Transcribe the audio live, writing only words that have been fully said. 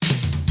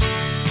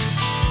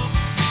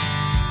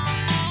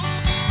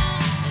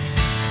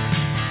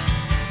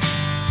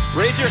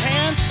Raise your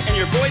hands and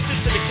your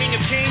voices to the King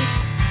of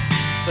Kings.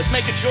 Let's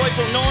make a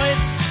joyful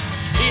noise.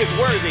 He is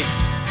worthy.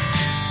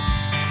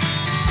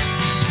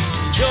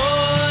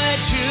 Joy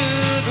to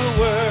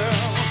the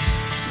world,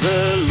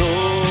 the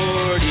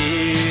Lord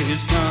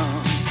is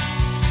come.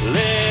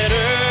 Let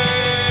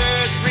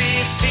earth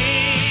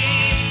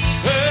receive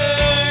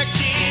her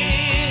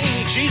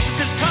King. Jesus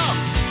has come.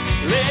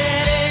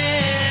 Let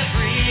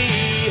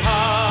every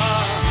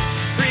heart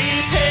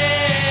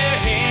prepare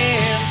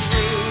him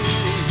through.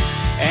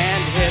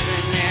 And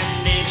heaven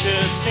and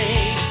nature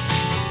sing.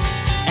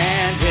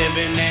 And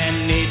heaven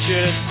and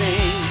nature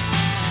sing.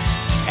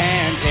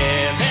 And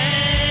heaven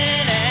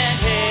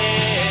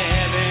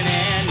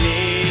and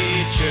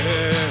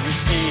nature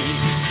sing.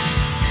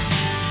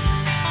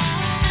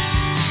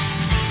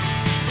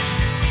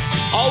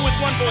 All with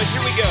one voice,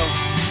 here we go.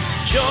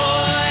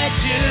 Joy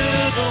to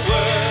the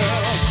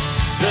world,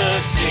 the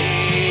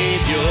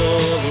Savior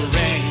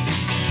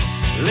reigns.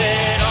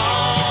 Let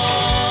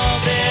all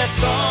their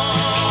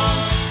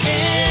songs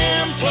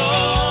employ,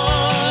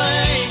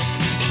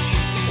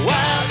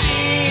 while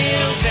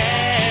fields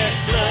and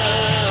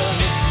floods,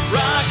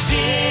 rocks,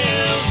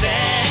 hills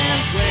and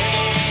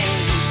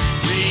plains,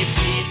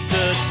 repeat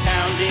the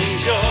sounding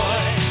joy,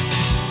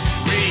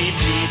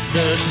 repeat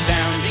the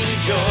sounding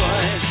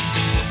joy.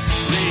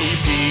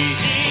 Repeat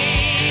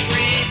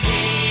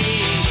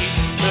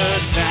the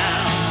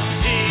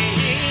sounding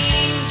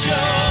joy.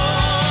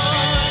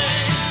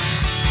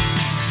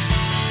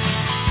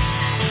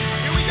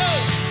 Here we go.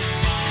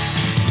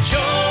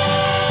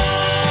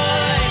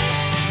 Joy,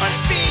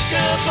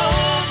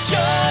 unspeakable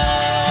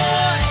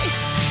joy,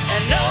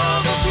 and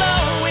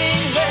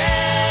overflowing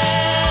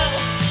well.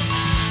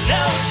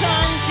 No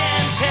tongue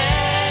can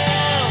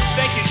tell.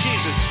 Thank you,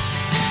 Jesus.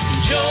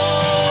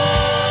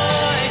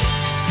 Joy,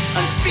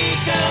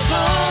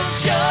 unspeakable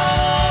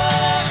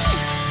joy,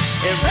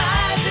 it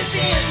rises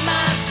in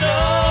my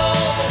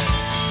soul,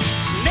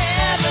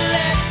 never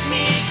lets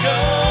me go.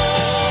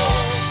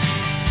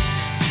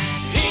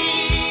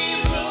 He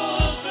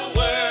rules the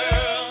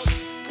world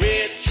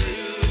with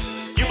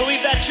truth. You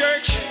believe that,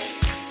 church?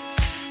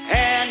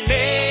 And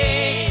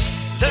makes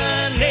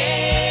the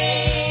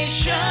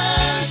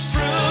nations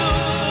prove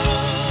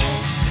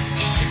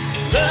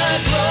the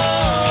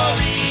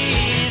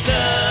glories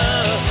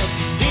of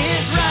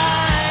his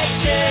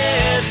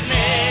righteousness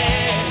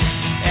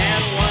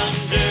and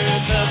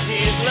wonders of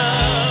his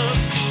love,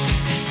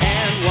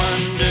 and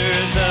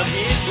wonders of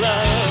his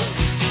love,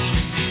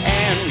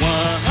 and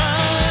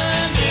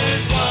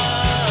wonders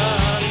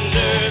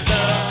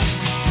of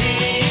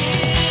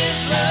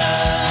his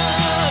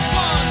love.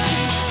 1, 2.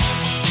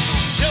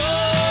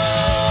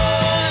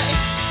 Joy,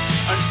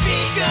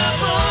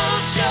 unspeakable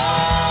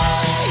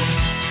joy,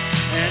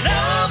 and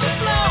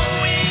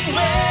overflowing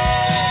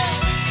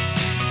well.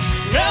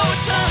 No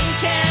tongue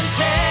can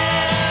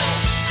tell.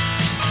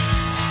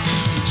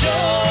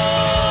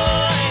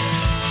 Joy,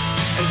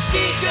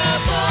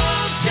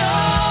 unspeakable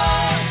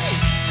joy,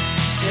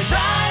 it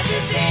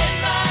rises in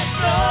my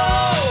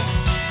soul,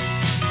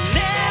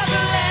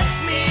 never lets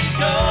me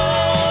go.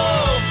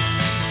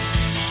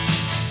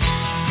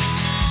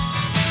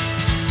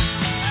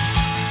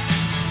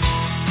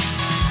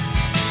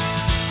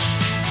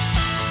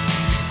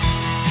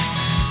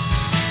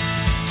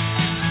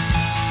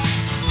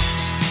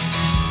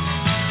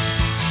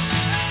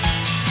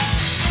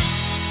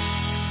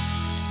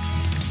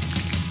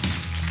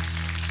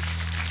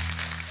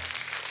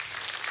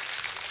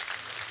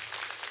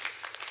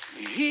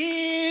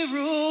 He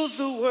rules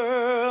the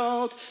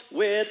world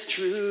with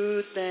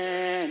truth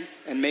and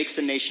makes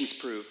the nations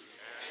prove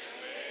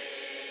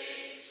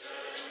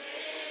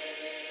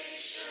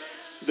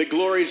the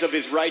glories of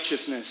his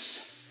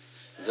righteousness.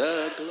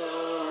 The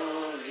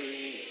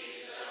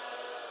glories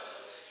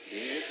of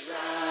his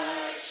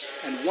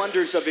righteousness and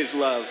wonders of his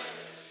love.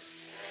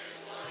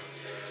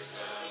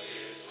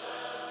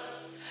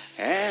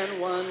 And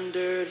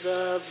wonders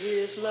of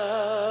his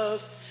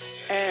love.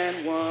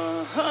 And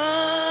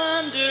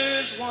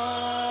wonders of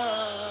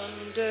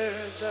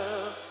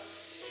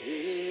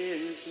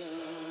his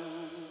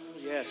love.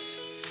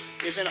 Yes.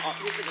 Isn't God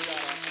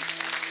awesome?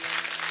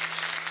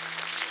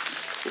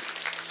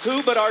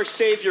 Who but our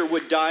Savior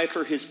would die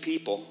for his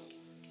people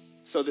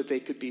so that they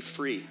could be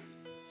free?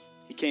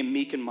 He came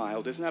meek and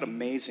mild. Isn't that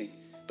amazing?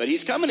 But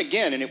he's coming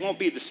again, and it won't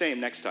be the same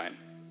next time.